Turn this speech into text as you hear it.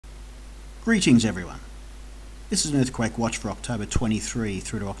Greetings everyone. This is an earthquake watch for October 23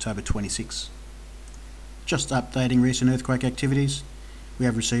 through to October 26. Just updating recent earthquake activities. We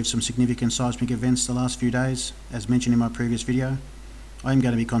have received some significant seismic events the last few days, as mentioned in my previous video. I am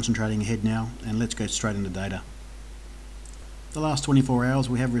going to be concentrating ahead now, and let's go straight into data. The last 24 hours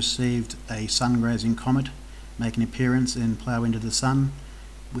we have received a sun-grazing comet make an appearance and plough into the sun.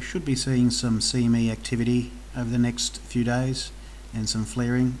 We should be seeing some CME activity over the next few days and some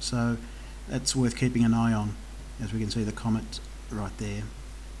flaring, so that's worth keeping an eye on, as we can see the comet right there.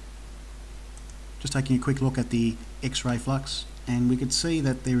 Just taking a quick look at the X-ray flux, and we could see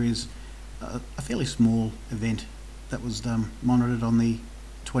that there is a fairly small event that was monitored on the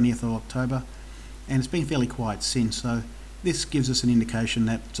 20th of October, and it's been fairly quiet since, so this gives us an indication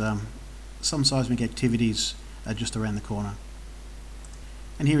that some seismic activities are just around the corner.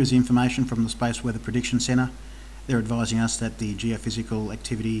 And here is the information from the Space Weather Prediction Centre. They're advising us that the geophysical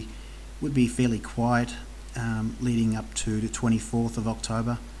activity would be fairly quiet leading up to the 24th of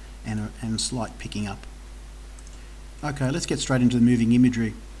October and slight picking up. Okay, let's get straight into the moving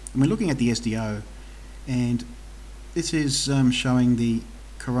imagery. And we're looking at the SDO, and this is showing the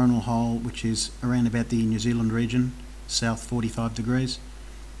coronal hole, which is around about the New Zealand region, south 45 degrees.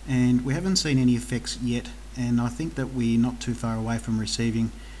 And we haven't seen any effects yet, and I think that we're not too far away from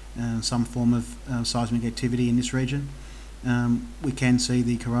receiving some form of seismic activity in this region. We can see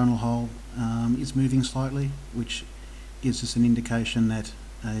the coronal hole is moving slightly, which gives us an indication that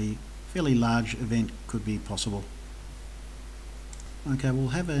a fairly large event could be possible. Okay, we'll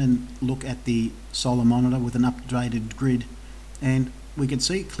have a look at the solar monitor with an updated grid, and we can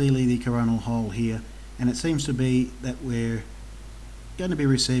see clearly the coronal hole here, and it seems to be that we're going to be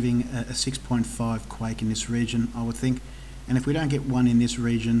receiving a 6.5 quake in this region, I would think, and if we don't get one in this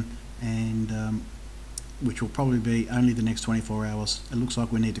region, and which will probably be only the next 24 hours, it looks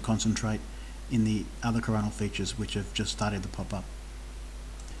like we need to concentrate in the other coronal features which have just started to pop up.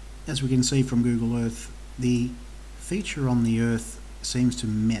 As we can see from Google Earth, the feature on the Earth seems to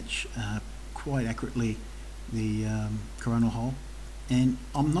match quite accurately the coronal hole, and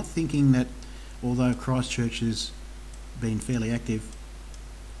I'm not thinking that, although Christchurch has been fairly active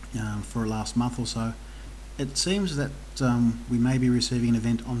for the last month or so, it seems that we may be receiving an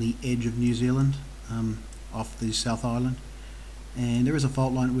event on the edge of New Zealand, off the South Island, and there is a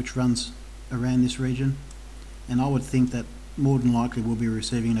fault line which runs around this region, and I would think that more than likely we'll be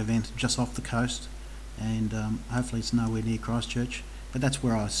receiving an event just off the coast, and hopefully it's nowhere near Christchurch, but that's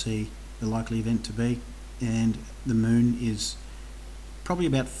where I see the likely event to be, and the moon is probably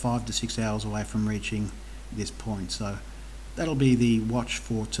about 5 to 6 hours away from reaching this point, so that'll be the watch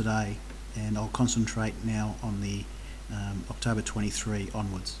for today, and I'll concentrate now on the October 23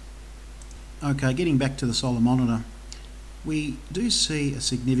 onwards. Okay, getting back to the solar monitor, we do see a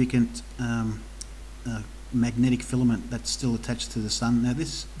significant magnetic filament that's still attached to the sun. Now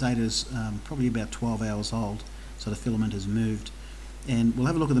this data is probably about 12 hours old, so the filament has moved, and we'll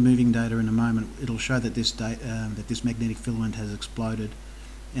have a look at the moving data in a moment. It'll show that this magnetic filament has exploded,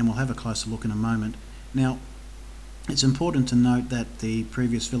 and we'll have a closer look in a moment. Now it's important to note that the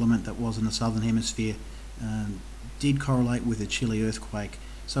previous filament that was in the southern hemisphere did correlate with a Chile earthquake,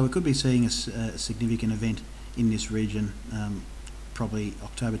 so we could be seeing a significant event in this region, probably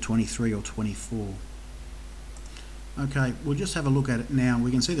October 23 or 24. Okay, we'll just have a look at it now. We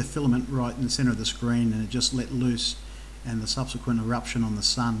can see the filament right in the center of the screen, and it just let loose, and the subsequent eruption on the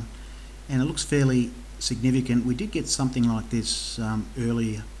sun, and it looks fairly significant. We did get something like this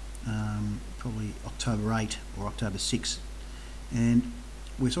earlier, probably October 8 or October 6, and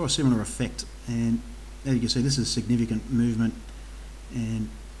we saw a similar effect, and as you can see, this is significant movement and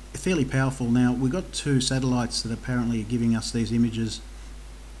fairly powerful. Now we've got two satellites that apparently are giving us these images,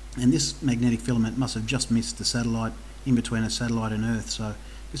 and this magnetic filament must have just missed the satellite in between a satellite and Earth, so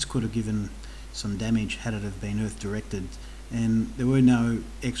this could have given some damage had it have been Earth directed, and there were no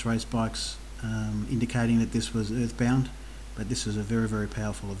X-ray spikes indicating that this was earthbound, but this is a very, very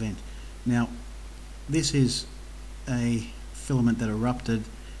powerful event. Now this is a filament that erupted.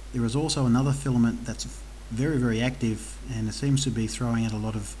 There is also another filament that's very, very active, and it seems to be throwing out a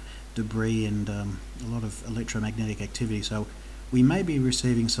lot of debris and a lot of electromagnetic activity, so we may be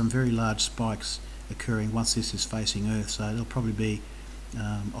receiving some very large spikes occurring once this is facing Earth, so it'll probably be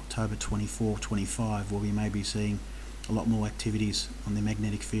October 24, 25 where we may be seeing a lot more activities on the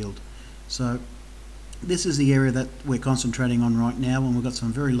magnetic field. So this is the area that we're concentrating on right now, and we've got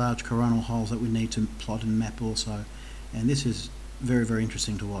some very large coronal holes that we need to plot and map also, and this is very, very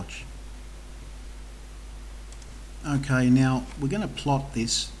interesting to watch. Okay, now we're going to plot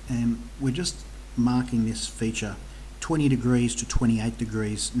this, and we're just marking this feature 20 degrees to 28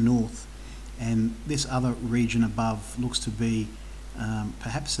 degrees north, and this other region above looks to be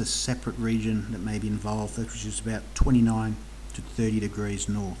perhaps a separate region that may be involved, which is about 29 to 30 degrees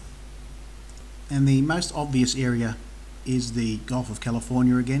north. And the most obvious area is the Gulf of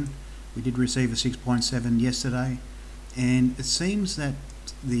California again. We did receive a 6.7 yesterday, and it seems that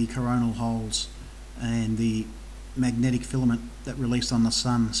the coronal holes and the magnetic filament that released on the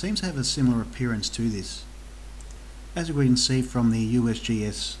sun seems to have a similar appearance to this. As we can see from the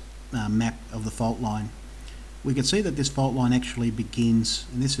USGS map of the fault line, we can see that this fault line actually begins,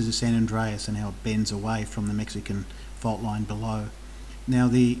 and this is the San Andreas and how it bends away from the Mexican fault line below. Now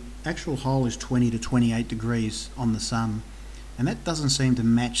the actual hole is 20 to 28 degrees on the sun, and that doesn't seem to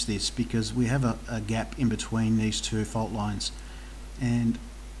match this because we have a gap in between these two fault lines, and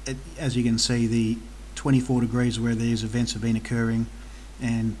as you can see, the 24 degrees where these events have been occurring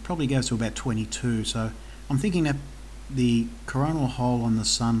and probably goes to about 22. So I'm thinking that the coronal hole on the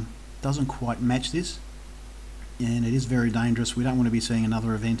sun doesn't quite match this, and it is very dangerous. We don't want to be seeing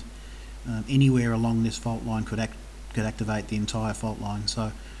another event anywhere along this fault line could activate the entire fault line.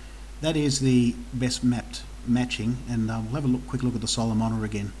 So that is the best mapped matching, and we'll have a quick look at the solar monitor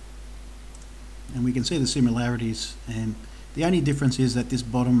again, and we can see the similarities, and the only difference is that this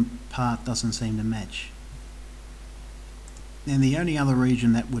bottom part doesn't seem to match. And the only other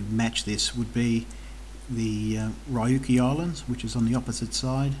region that would match this would be the Ryukyu Islands, which is on the opposite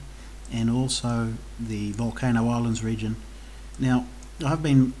side, and also the Volcano Islands region. Now, I've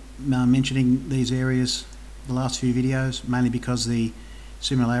been mentioning these areas the last few videos, mainly because the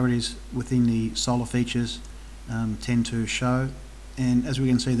similarities within the solar features tend to show, and as we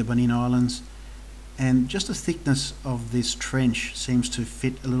can see, the Bonin Islands, and just the thickness of this trench seems to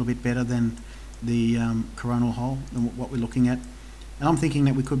fit a little bit better than the coronal hole, than what we're looking at. And I'm thinking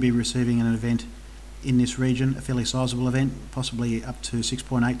that we could be receiving an event in this region, a fairly sizable event, possibly up to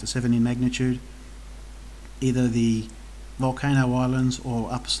 6.8 to 7 in magnitude, either the Volcano Islands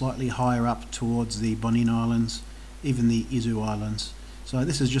or up slightly higher up towards the Bonin Islands, even the Izu Islands. So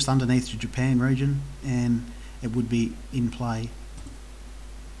this is just underneath the Japan region, and it would be in play.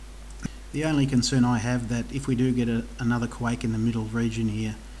 The only concern I have that if we do get another quake in the middle region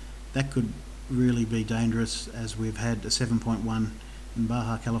here, that could really be dangerous, as we've had a 7.1 in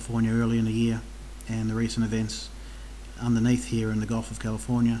Baja California early in the year, and the recent events underneath here in the Gulf of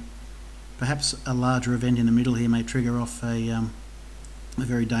California. Perhaps a larger event in the middle here may trigger off a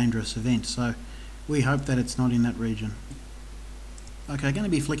very dangerous event, so we hope that it's not in that region. Okay, going to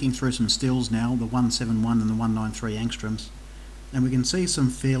be flicking through some stills now, the 171 and the 193 angstroms, and we can see some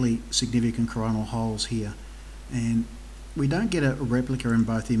fairly significant coronal holes here, and we don't get a replica in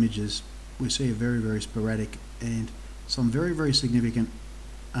both images. We see a very, very sporadic and some very, very significant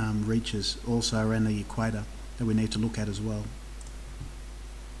reaches also around the equator that we need to look at as well.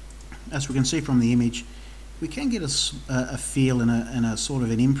 As we can see from the image, we can get a feel and a sort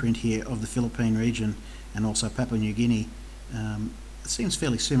of an imprint here of the Philippine region and also Papua New Guinea. It seems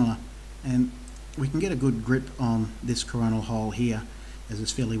fairly similar, and we can get a good grip on this coronal hole here as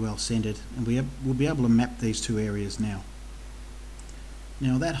it's fairly well centered, and we'll be able to map these two areas now.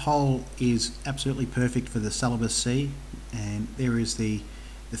 Now that hole is absolutely perfect for the Celebes Sea, and there is the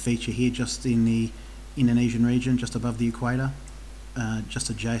feature here just in the Indonesian region, just above the equator, just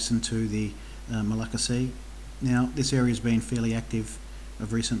adjacent to the Malacca Sea. Now this area has been fairly active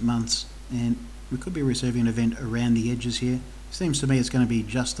of recent months, and we could be receiving an event around the edges here. Seems to me it's going to be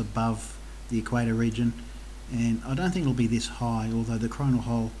just above the equator region, and I don't think it'll be this high, although the coronal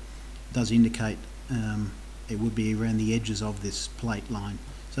hole does indicate it would be around the edges of this plate line.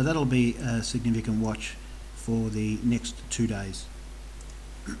 So that'll be a significant watch for the next 2 days.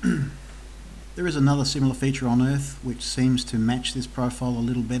 There is another similar feature on Earth which seems to match this profile a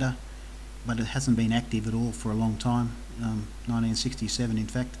little better, but it hasn't been active at all for a long time, 1967 in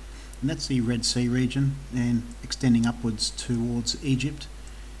fact, and that's the Red Sea region and extending upwards towards Egypt.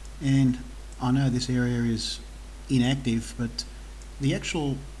 And I know this area is inactive, but the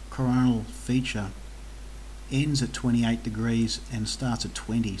actual coronal feature ends at 28 degrees and starts at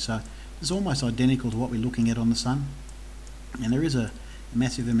 20, so it's almost identical to what we're looking at on the sun, and there is a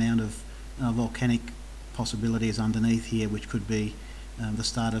massive amount of volcanic possibilities underneath here, which could be the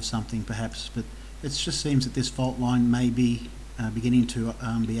start of something perhaps, but it just seems that this fault line may be beginning to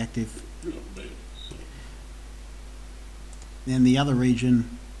be active. Then the other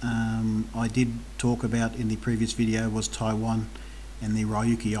region I did talk about in the previous video was Taiwan and the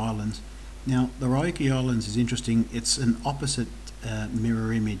Ryukyu Islands. Now the Ryukyu Islands is interesting. It's an opposite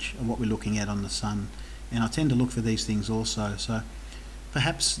mirror image of what we're looking at on the sun, and I tend to look for these things also, so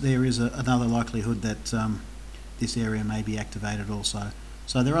perhaps there is another likelihood that this area may be activated also.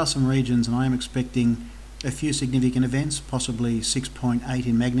 So there are some regions, and I am expecting a few significant events, possibly 6.8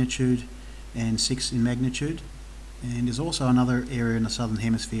 in magnitude and 6 in magnitude. And there's also another area in the southern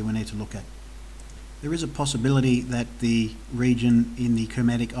hemisphere we need to look at. There is a possibility that the region in the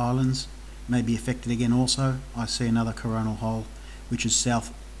Kermadic Islands may be affected again also. I see another coronal hole which is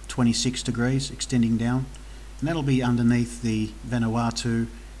south 26 degrees extending down, and that'll be underneath the Vanuatu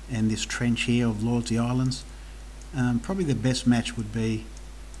and this trench here of Loyalty Islands. Probably the best match would be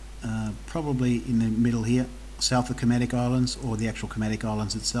probably in the middle here, south of Kermadic Islands, or the actual Kermadic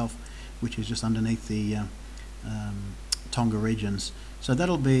Islands itself, which is just underneath the Tonga regions. So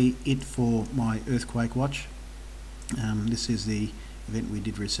that'll be it for my earthquake watch. This is the event we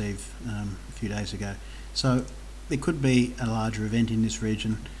did receive a few days ago. So there could be a larger event in this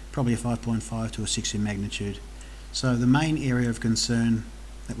region, probably a 5.5 to a 6 in magnitude. So the main area of concern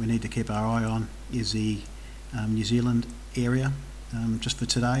that we need to keep our eye on is the New Zealand area, just for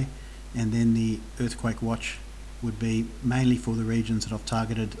today, and then the earthquake watch would be mainly for the regions that I've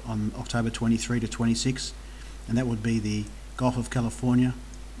targeted on October 23 to 26, and that would be the Gulf of California,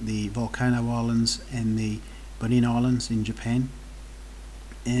 the Volcano Islands and the Bonin Islands in Japan,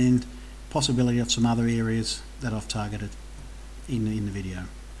 and possibility of some other areas that I've targeted in the video.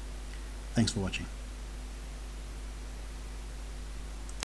 Thanks for watching.